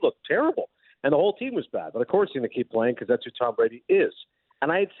quarterback? Like, he looked terrible. And the whole team was bad. But, of course, he's going to keep playing because that's who Tom Brady is.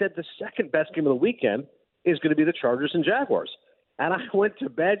 And I had said the second best game of the weekend is going to be the Chargers and Jaguars. And I went to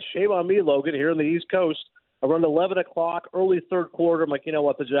bed, shame on me, Logan, here on the East Coast, around 11 o'clock, early third quarter. I'm like, you know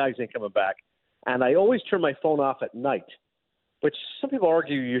what, the Jags ain't coming back. And I always turn my phone off at night, which some people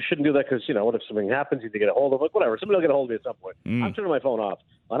argue you shouldn't do that because, what if something happens, you need to get a hold of it, whatever. Somebody will get a hold of me at some point. I'm turning my phone off.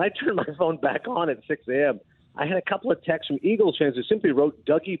 When I turned my phone back on at 6 a.m., I had a couple of texts from Eagles fans who simply wrote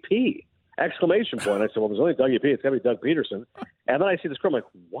Dougie P! Exclamation point. I said, well, there's only Dougie P. It's got to be Doug Peterson. And then I see this score. I'm like,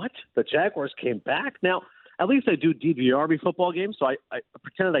 what? The Jaguars came back? Now, at least I do DVR me football games, so I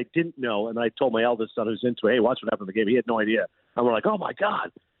pretended I didn't know, and I told my eldest son who's into it, hey, watch what happened in the game. He had no idea. And we're like, oh, my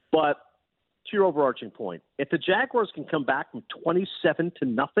God. But to your overarching point, if the Jaguars can come back from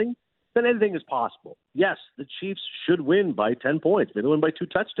 27-0, then anything is possible. Yes, the Chiefs should win by 10 points. Maybe win by 2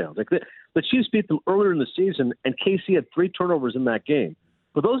 touchdowns. Like the Chiefs beat them earlier in the season, and KC had 3 turnovers in that game.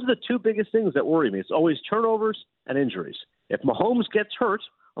 But those are the 2 biggest things that worry me. It's always turnovers and injuries. If Mahomes gets hurt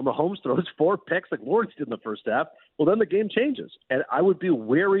or Mahomes throws 4 picks like Lawrence did in the first half, well, then the game changes. And I would be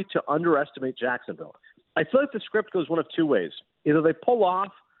wary to underestimate Jacksonville. I feel like the script goes one of 2 ways. Either they pull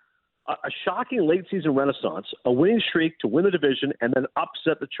off a shocking late-season renaissance, a winning streak to win the division, and then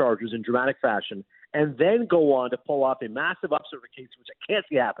upset the Chargers in dramatic fashion, and then go on to pull off a massive upset for KC, which I can't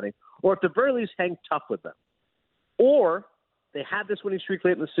see happening, or at the very least hang tough with them. Or they had this winning streak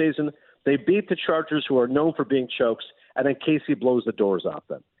late in the season, they beat the Chargers, who are known for being chokes, and then KC blows the doors off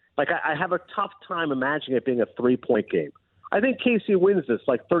them. Like, I have a tough time imagining it being a 3-point game. I think KC wins this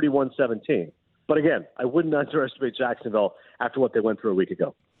like 31-17. But again, I wouldn't underestimate Jacksonville after what they went through a week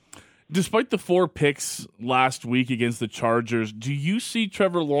ago. Despite the 4 picks last week against the Chargers, do you see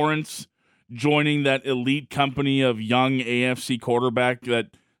Trevor Lawrence joining that elite company of young AFC quarterback that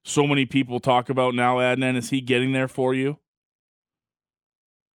so many people talk about now, Adnan? Is he getting there for you?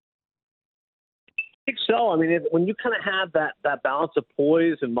 I think so. I mean, when you kind of have that balance of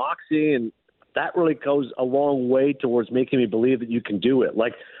poise and moxie, and that really goes a long way towards making me believe that you can do it.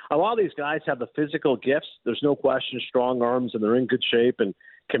 Like, a lot of these guys have the physical gifts. There's no question, strong arms, and they're in good shape and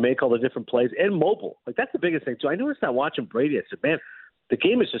can make all the different plays, and mobile. Like, that's the biggest thing, too. I noticed that watching Brady. I said, man, the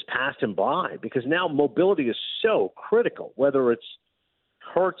game has just passed him by because now mobility is so critical, whether it's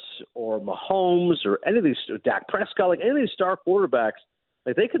Hurts or Mahomes or any of these, Dak Prescott, like any of these star quarterbacks,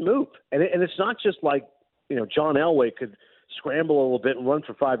 like they can move. And it's not just like, John Elway could scramble a little bit and run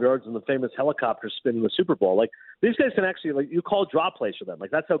for 5 yards in the famous helicopter spin in the Super Bowl. Like, these guys can actually, like, you call drop plays for them.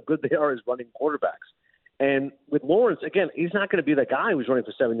 Like, that's how good they are as running quarterbacks. And with Lawrence, again, he's not going to be the guy who's running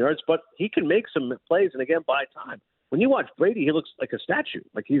for 7 yards, but he can make some plays and, again, buy time. When you watch Brady, he looks like a statue,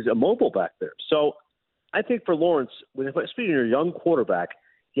 like he's immobile back there. So I think for Lawrence, especially your young quarterback,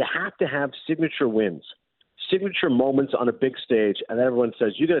 you have to have signature wins, signature moments on a big stage, and everyone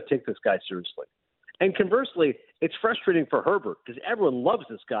says, you got to take this guy seriously. And conversely, it's frustrating for Herbert because everyone loves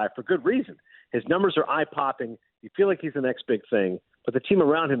this guy for good reason. His numbers are eye-popping. You feel like he's the next big thing, but the team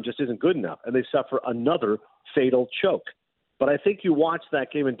around him just isn't good enough, and they suffer another fatal choke. But I think you watch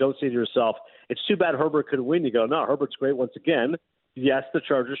that game and don't say to yourself, it's too bad Herbert couldn't win. You go, no, Herbert's great once again. Yes, the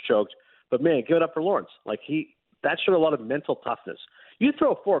Chargers choked, but, man, give it up for Lawrence. Like, that showed a lot of mental toughness. You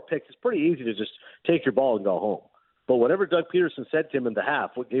throw 4 picks, it's pretty easy to just take your ball and go home. But whatever Doug Peterson said to him in the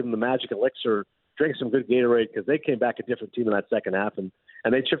half, what gave him the magic elixir, drink some good Gatorade, because they came back a different team in that second half, and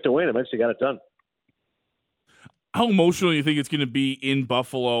they chipped away and eventually got it done. How emotional do you think it's going to be in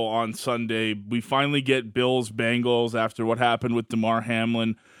Buffalo on Sunday? We finally get Bills-Bengals after what happened with Damar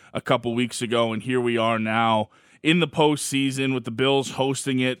Hamlin a couple weeks ago, and here we are now in the postseason with the Bills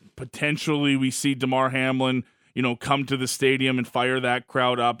hosting it. Potentially we see Damar Hamlin, come to the stadium and fire that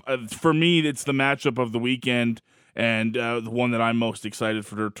crowd up. For me, it's the matchup of the weekend and the one that I'm most excited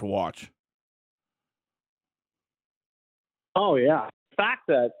for to watch. Oh, yeah. The fact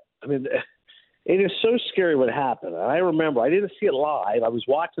that, it is so scary what happened. And I remember, I didn't see it live. I was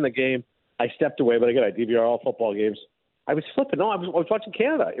watching the game. I stepped away, but again, I DVR all football games. I was flipping. No, I was watching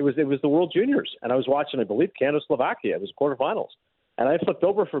Canada. It was the World Juniors, and I was watching, I believe, Canada-Slovakia. It was quarterfinals. And I flipped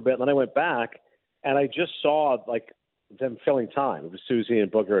over for a bit, and then I went back, and I just saw, them filling time. It was Susie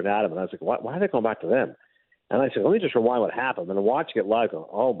and Booger and Adam, and I was like, why are they going back to them? And I said, let me just rewind what happened. And I'm watching it live going,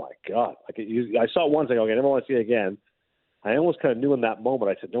 oh, my God. I saw it once, I go, okay, I never want to see it again. I almost kind of knew in that moment,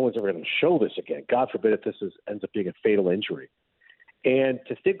 I said, no one's ever going to show this again. God forbid if this ends up being a fatal injury. And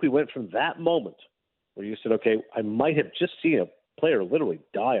to think we went from that moment where you said, okay, I might have just seen a player literally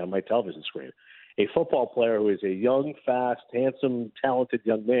die on my television screen, a football player who is a young, fast, handsome, talented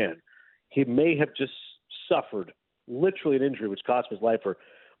young man, he may have just suffered literally an injury which cost him his life, or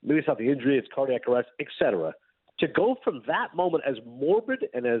maybe it's not the injury, it's cardiac arrest, etc. To go from that moment, as morbid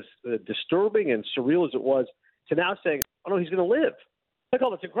and as disturbing and surreal as it was, to now saying, oh, no, he's going to live. Like,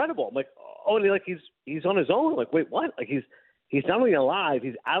 oh, that's incredible. I'm like, oh, and he's on his own. I'm like, wait, what? Like, he's not only alive,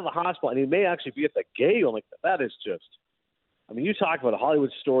 he's out of the hospital, and he may actually be at the game. I'm like, that is just, you talk about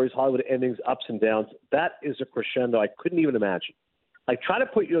Hollywood stories, Hollywood endings, ups and downs. That is a crescendo I couldn't even imagine. Like, try to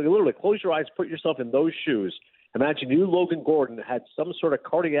literally close your eyes, put yourself in those shoes. Imagine you, Logan Gordon, had some sort of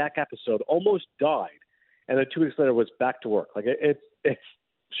cardiac episode, almost died, and then 2 weeks later was back to work. Like, it's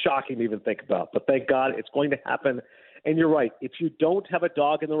shocking to even think about. But thank God it's going to happen. And you're right. If you don't have a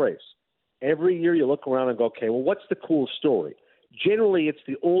dog in the race, every year you look around and go, okay, well, what's the cool story? Generally, it's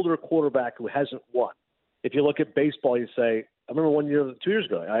the older quarterback who hasn't won. If you look at baseball, you say, I remember 2 years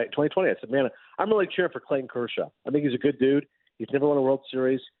ago, 2020, I said, man, I'm really cheering for Clayton Kershaw. I think he's a good dude. He's never won a World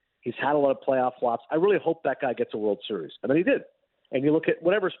Series. He's had a lot of playoff flops. I really hope that guy gets a World Series. And then he did. And you look at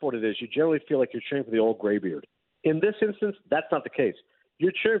whatever sport it is, you generally feel like you're cheering for the old graybeard. In this instance, that's not the case.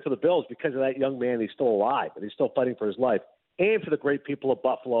 You're cheering for the Bills because of that young man. He's still alive, and he's still fighting for his life. And for the great people of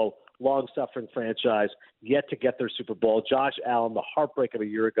Buffalo, long-suffering franchise, yet to get their Super Bowl. Josh Allen, the heartbreak of a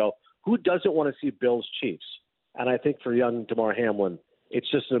year ago. Who doesn't want to see Bills Chiefs? And I think for young Damar Hamlin, it's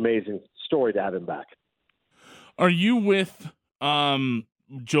just an amazing story to have him back. Are you with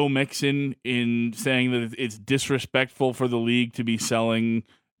Joe Mixon in saying that it's disrespectful for the league to be selling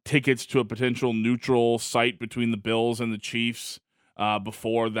tickets to a potential neutral site between the Bills and the Chiefs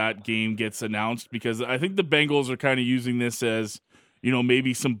before that game gets announced? Because I think the Bengals are kind of using this as,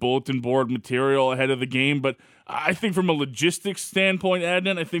 maybe some bulletin board material ahead of the game. But I think from a logistics standpoint,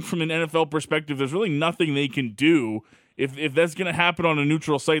 Adnan, I think from an NFL perspective, there's really nothing they can do if that's going to happen on a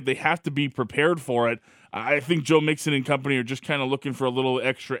neutral site, they have to be prepared for it. I think Joe Mixon and company are just kind of looking for a little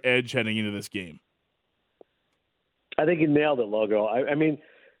extra edge heading into this game. I think you nailed it, Logo. I mean,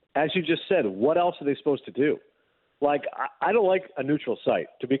 as you just said, what else are they supposed to do? Like, I don't like a neutral site,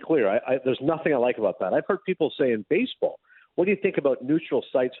 to be clear. There's nothing I like about that. I've heard people say in baseball, what do you think about neutral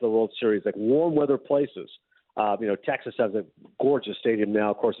sites for the World Series, like warm weather places? Texas has a gorgeous stadium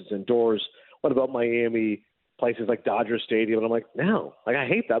now. Of course, it's indoors. What about Miami, places like Dodger Stadium? And I'm like, no, I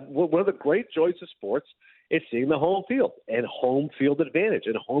hate that. One of the great joys of sports is seeing the home field and home field advantage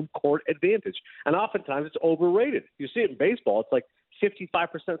and home court advantage. And oftentimes it's overrated. You see it in baseball. It's like 55%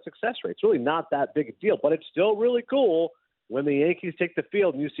 success rate. It's really not that big a deal, but it's still really cool when the Yankees take the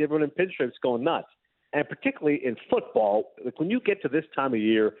field and you see everyone in pinstripes going nuts. And particularly in football, like when you get to this time of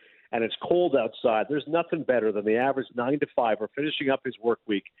year and it's cold outside, there's nothing better than the average 9 to 5 or finishing up his work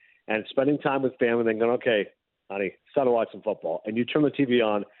week and spending time with family and then going, okay, honey, it's time to watch some football. And you turn the TV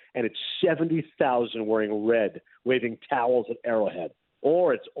on and it's 70,000 wearing red, waving towels at Arrowhead.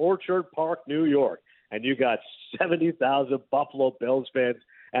 Or it's Orchard Park, New York, and you got 70,000 Buffalo Bills fans,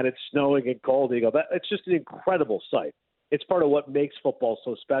 and it's snowing and cold. You go, it's just an incredible sight. It's part of what makes football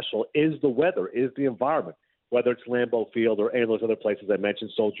so special is the weather, is the environment, whether it's Lambeau Field or any of those other places I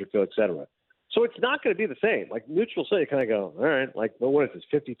mentioned, Soldier Field, et cetera. So it's not going to be the same. Like neutral site, you kind of go, all right, like, well, what is this,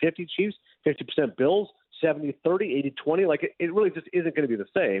 50-50 Chiefs, 50% Bills, 70-30, 80-20? Like it really just isn't going to be the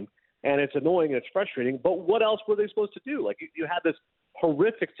same. And it's annoying and it's frustrating. But what else were they supposed to do? Like you had this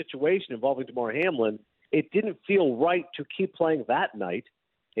horrific situation involving Damar Hamlin. It didn't feel right to keep playing that night.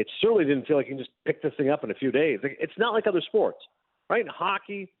 It certainly didn't feel like you can just pick this thing up in a few days. It's not like other sports, right? In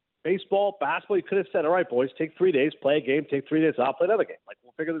hockey, baseball, basketball, you could have said, all right, boys, take 3 days, play a game, take 3 days off, play another game. Like,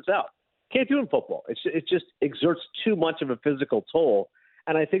 we'll figure this out. Can't do it in football. It just exerts too much of a physical toll.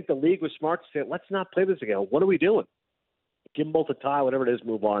 And I think the league was smart to say, let's not play this again. What are we doing? Give them both a tie, whatever it is,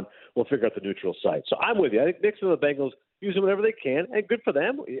 move on. We'll figure out the neutral site. So I'm with you. I think Nixon and the Bengals use them whenever they can, and good for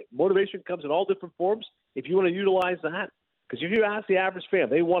them. Motivation comes in all different forms. If you want to utilize that, because if you ask the average fan,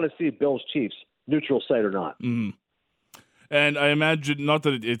 they want to see Bills Chiefs neutral site or not. Mm-hmm. And I imagine, not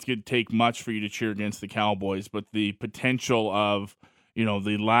that it could take much for you to cheer against the Cowboys, but the potential of,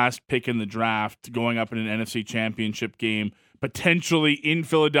 the last pick in the draft going up in an NFC Championship game, potentially in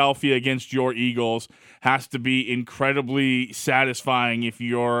Philadelphia against your Eagles, has to be incredibly satisfying if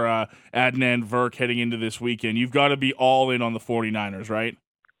you're Adnan Virk heading into this weekend. You've got to be all in on the 49ers, right?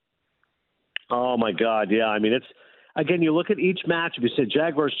 Oh, my God, yeah. I mean, again, you look at each match. If you say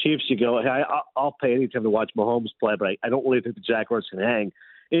Jaguars-Chiefs, you go, hey, I'll pay any time to watch Mahomes play, but I don't really think the Jaguars can hang.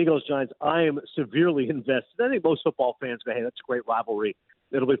 Eagles-Giants, I am severely invested. I think most football fans go, hey, that's a great rivalry.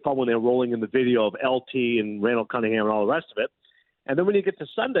 It'll be fun when they're rolling in the video of LT and Randall Cunningham and all the rest of it. And then when you get to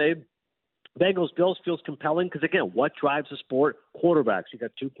Sunday, Bengals-Bills feels compelling because, again, what drives the sport? Quarterbacks. You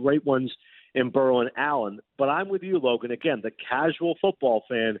got two great ones in Burrow and Allen. But I'm with you, Logan. Again, the casual football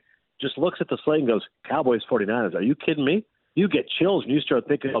fan just looks at the slate and goes, Cowboys 49ers. Are you kidding me? You get chills when you start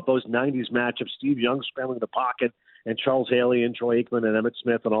thinking about those 90s matchups, Steve Young scrambling the pocket, and Charles Haley and Troy Aikman and Emmitt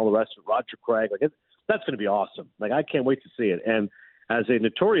Smith and all the rest of Roger Craig. That's going to be awesome. I can't wait to see it. And as a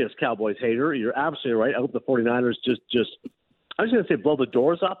notorious Cowboys hater, you're absolutely right. I hope the 49ers just I was going to say blow the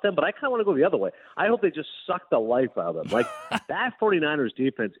doors off them, but I kind of want to go the other way. I hope they just suck the life out of them. That 49ers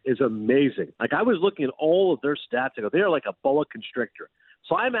defense is amazing. I was looking at all of their stats. I go, they're like a boa constrictor.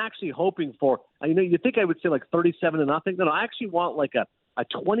 So I'm actually hoping for, you think I would say 37-0. No, I actually want a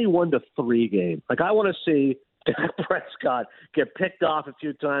 21-3 game. I want to see Dak Prescott get picked off a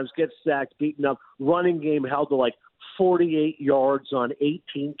few times, get sacked, beaten up, running game held to 48 yards on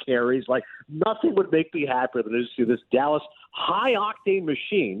 18 carries. Nothing would make me happier than to see this Dallas high-octane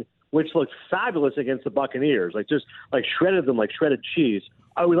machine, which looked fabulous against the Buccaneers, just shredded them like shredded cheese.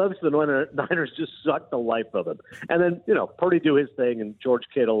 I would love to see the Niners just suck the life of them. And then, Purdy do his thing and George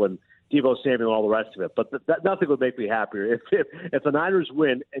Kittle and Deebo Samuel and all the rest of it. But nothing would make me happier if the Niners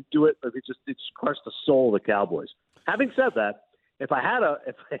win and do it, it just crush the soul of the Cowboys. Having said that, if I had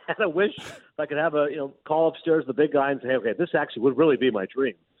a wish, if I could have call upstairs the big guy and say, okay, this actually would really be my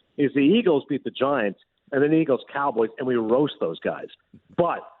dream, is the Eagles beat the Giants and then the Eagles Cowboys and we roast those guys.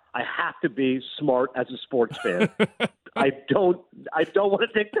 But I have to be smart as a sports fan. I don't want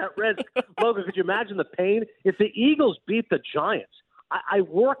to take that risk. Logan, could you imagine the pain if the Eagles beat the Giants? I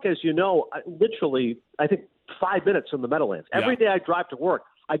work, as you know, literally, I think 5 minutes from the Meadowlands. Every day I drive to work,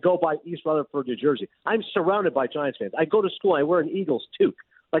 I go by East Rutherford, New Jersey. I'm surrounded by Giants fans. I go to school, I wear an Eagles toque.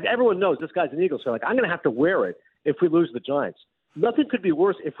 Everyone knows this guy's an Eagles fan. I'm going to have to wear it if we lose the Giants. Nothing could be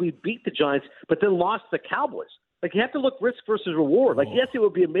worse if we beat the Giants, but then lost the Cowboys. Like, you have to look risk versus reward. Like, yes, it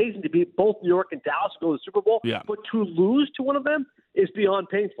would be amazing to beat both New York and Dallas and go to the Super Bowl, but to lose to one of them is beyond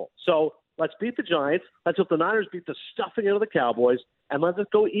painful. So let's beat the Giants. Let's hope the Niners beat the stuffing out of the Cowboys, and let's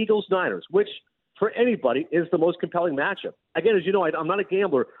go Eagles-Niners, which for anybody is the most compelling matchup. Again, as you know, I'm not a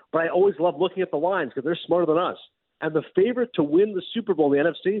gambler, but I always love looking at the lines because they're smarter than us. And the favorite to win the Super Bowl in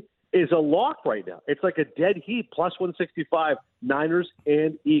the NFC is a lock right now. It's like a dead heat, plus 165, Niners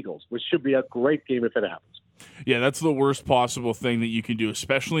and Eagles, which should be a great game if it happens. Yeah, that's the worst possible thing that you can do,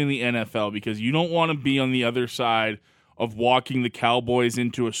 especially in the NFL, because you don't want to be on the other side of walking the Cowboys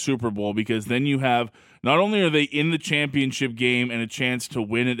into a Super Bowl, because then you have, not only are they in the championship game and a chance to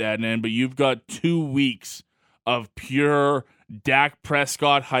win it at an end, but you've got 2 weeks of pure Dak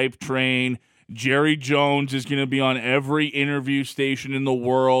Prescott hype train. Jerry Jones is going to be on every interview station in the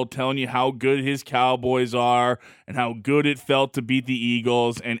world telling you how good his Cowboys are and how good it felt to beat the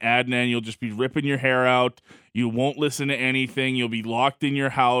Eagles. And Adnan, you'll just be ripping your hair out. You won't listen to anything. You'll be locked in your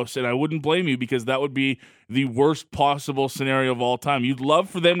house. And I wouldn't blame you, because that would be the worst possible scenario of all time. You'd love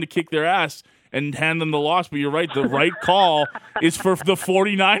for them to kick their ass and hand them the loss, but you're right. The right call is for the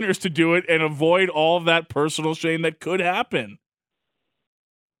 49ers to do it and avoid all of that personal shame that could happen.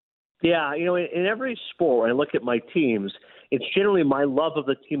 Yeah, in every sport, when I look at my teams, it's generally my love of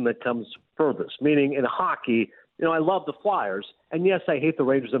the team that comes furthest. Meaning in hockey, I love the Flyers. And yes, I hate the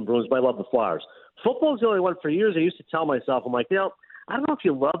Rangers and Bruins, but I love the Flyers. Football is the only one. For years, I used to tell myself, I'm like, I don't know if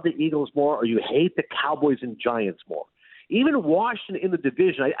you love the Eagles more or you hate the Cowboys and Giants more. Even Washington in the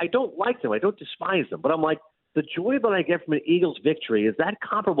division, I don't like them. I don't despise them. But I'm like, the joy that I get from an Eagles victory, is that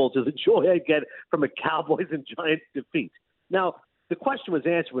comparable to the joy I get from a Cowboys and Giants defeat? Now, the question was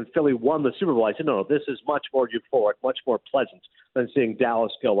answered when Philly won the Super Bowl. I said, no, this is much more euphoric, much more pleasant than seeing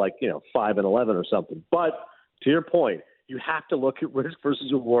Dallas go 5-11 or something. But to your point, you have to look at risk versus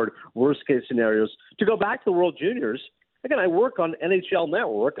reward, worst case scenarios. To go back to the World Juniors, again, I work on NHL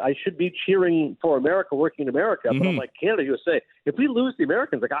Network. I should be cheering for America, working in America, but I'm like, Canada, USA. If we lose the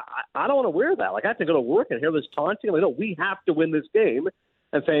Americans, I don't want to wear that. I have to go to work and hear this taunting. No, we have to win this game.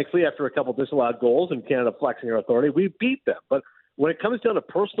 And thankfully, after a couple disallowed goals and Canada flexing their authority, we beat them. But when it comes down to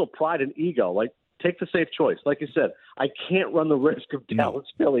personal pride and ego, take the safe choice. Like you said, I can't run the risk of Dallas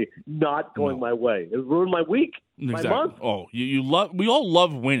Philly not going my way. It ruined my week, my month. Oh, we all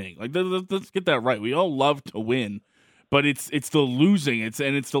love winning. Let's get that right. We all love to win, but it's the losing. It's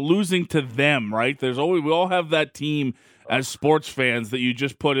the losing to them, right? We all have that team as sports fans that you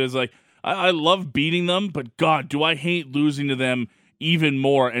just put as I love beating them, but God, do I hate losing to them even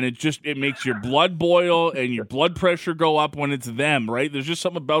more, and it makes your blood boil and your blood pressure go up when it's them, right? There's just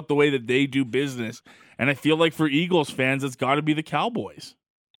something about the way that they do business, and I feel like for Eagles fans, it's got to be the Cowboys.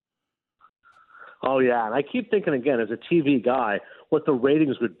 Oh, yeah, and I keep thinking, again, as a TV guy, what the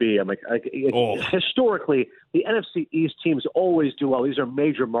ratings would be. I'm like, historically, the NFC East teams always do well. These are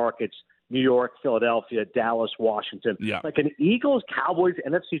major markets. New York, Philadelphia, Dallas, Washington. Yeah. Like an Eagles-Cowboys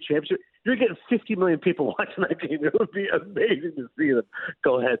NFC championship, you're getting 50 million people watching that game. It would be amazing to see them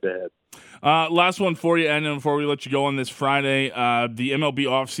go head-to-head. Last one for you, and before we let you go on this Friday, the MLB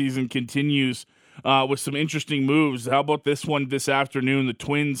offseason continues with some interesting moves. How about this one this afternoon? The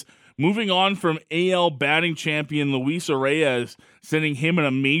Twins moving on from AL batting champion Luis Reyes, sending him in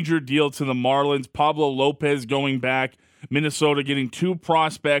a major deal to the Marlins. Pablo Lopez going back. Minnesota getting 2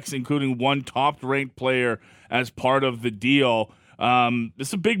 prospects, including 1 top-ranked player as part of the deal. This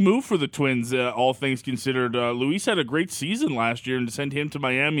is a big move for the Twins, all things considered. Luis had a great season last year, and to send him to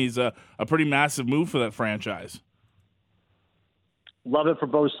Miami is a pretty massive move for that franchise. Love it for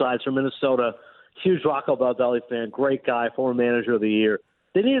both sides. From Minnesota, huge Rocco Baldelli fan, great guy, former manager of the year.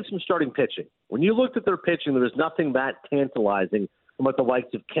 They needed some starting pitching. When you looked at their pitching, there was nothing that tantalizing with the likes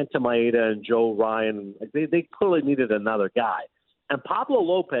of Kenta Maeda and Joe Ryan. They clearly needed another guy. And Pablo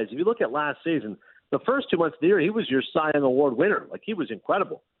Lopez, if you look at last season, the first 2 months of the year, he was your Cy Young Award winner. He was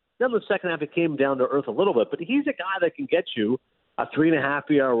incredible. Then the second half, it came down to earth a little bit. But he's a guy that can get you a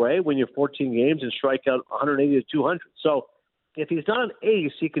 3.5 ERA when you're 14 games and strike out 180 to 200. So if he's not an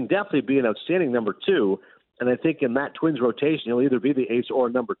ace, he can definitely be an outstanding number 2. And I think in that Twins rotation, he'll either be the ace or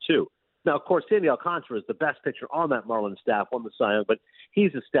number 2. Now, of course, Sandy Alcantara is the best pitcher on that Marlins staff, won the Cy Young, but he's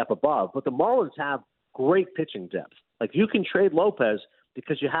a step above. But the Marlins have great pitching depth. You can trade Lopez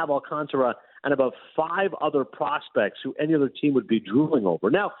because you have Alcantara and about 5 other prospects who any other team would be drooling over.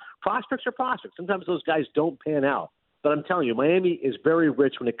 Now, prospects are prospects. Sometimes those guys don't pan out. But I'm telling you, Miami is very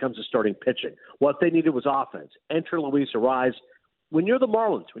rich when it comes to starting pitching. What they needed was offense. Enter Luis Arraez. When you're the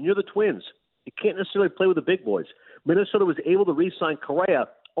Marlins, when you're the Twins, you can't necessarily play with the big boys. Minnesota was able to re-sign Correa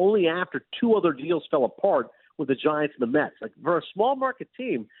only after 2 other deals fell apart, with the Giants and the Mets. Like, for a small market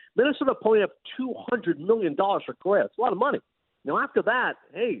team, Minnesota pulling up $200 million for Correa. It's a lot of money. Now, after that,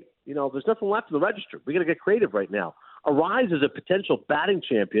 hey, there's nothing left in the register. We got to get creative right now. Arise is a potential batting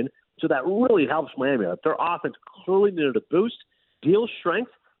champion, so that really helps Miami. Their offense clearly needed a boost, deal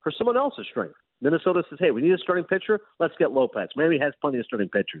strength for someone else's strength. Minnesota says, hey, we need a starting pitcher. Let's get Lopez. Miami has plenty of starting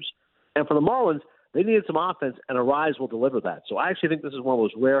pitchers. And for the Marlins, they needed some offense, and Arise will deliver that. So I actually think this is one of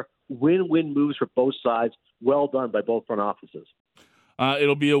those rare win-win moves for both sides. Well done by both front offices.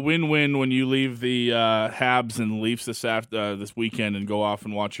 It'll be a win-win when you leave the Habs and Leafs this weekend and go off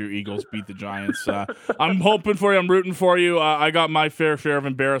and watch your Eagles beat the Giants. I'm hoping for you. I'm rooting for you. I got my fair share of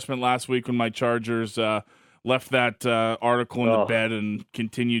embarrassment last week when my Chargers left that article in the bed and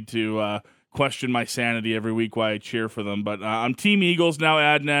continued to question my sanity every week while I cheer for them. But I'm Team Eagles now,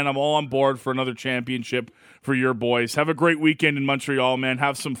 Adnan. I'm all on board for another championship for your boys. Have a great weekend in Montreal, man.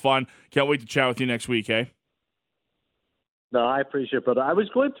 Have some fun. Can't wait to chat with you next week, eh? No, I appreciate it, brother. I was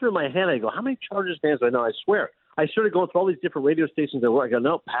going through my head. I go, how many Chargers fans do I know? I swear. I started going through all these different radio stations that work. I go,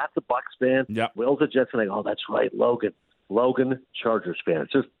 no, Pat's a Bucks fan. Yep. Will's a Jets fan. I go, oh, that's right, Logan, Chargers fan.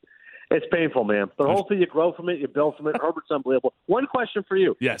 It's painful, man. But hopefully you grow from it, you build from it. Herbert's unbelievable. One question for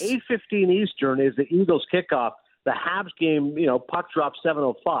you. Yes. 8:15 Eastern is the Eagles kickoff. The Habs game, puck drop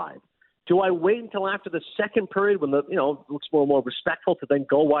 7:05. Do I wait until after the second period when it looks more respectful to then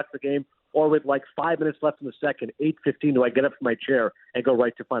go watch the game? Or with 5 minutes left in the second, 8:15, do I get up from my chair and go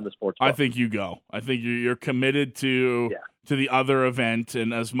right to find the sports bar? I think you go. I think you're committed to the other event.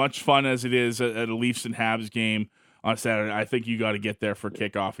 And as much fun as it is at a Leafs and Habs game on Saturday, I think you got to get there for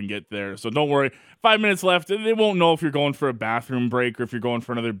kickoff and get there. So don't worry. 5 minutes left. They won't know if you're going for a bathroom break or if you're going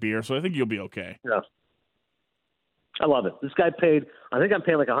for another beer. So I think you'll be okay. Yeah. I love it. This guy I think I'm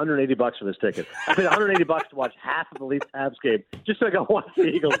paying $180 for this ticket. I paid $180 to watch half of the Leafs Habs game just so I can watch the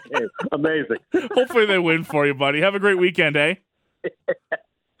Eagles game. Amazing. Hopefully they win for you, buddy. Have a great weekend, eh?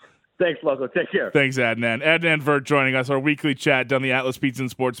 Thanks, Loco. Take care. Thanks, Adnan. Adnan Vert joining us, our weekly chat down the Atlas Pizza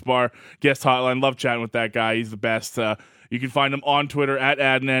and Sports Bar guest hotline. Love chatting with that guy. He's the best. You can find him on Twitter at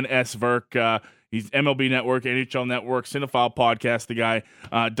Adnan S. Verk. He's MLB Network, NHL Network, Cinephile Podcast. The guy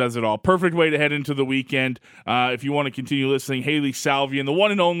does it all. Perfect way to head into the weekend. If you want to continue listening, Hailey Salvian, the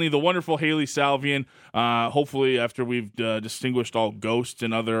one and only, the wonderful Hailey Salvian. Hopefully, after we've distinguished all ghosts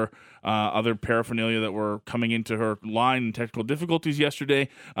and other paraphernalia that were coming into her line and technical difficulties yesterday,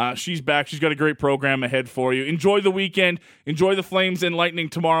 she's back. She's got a great program ahead for you. Enjoy the weekend. Enjoy the Flames and Lightning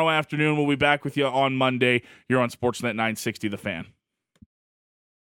tomorrow afternoon. We'll be back with you on Monday here on Sportsnet 960 The Fan.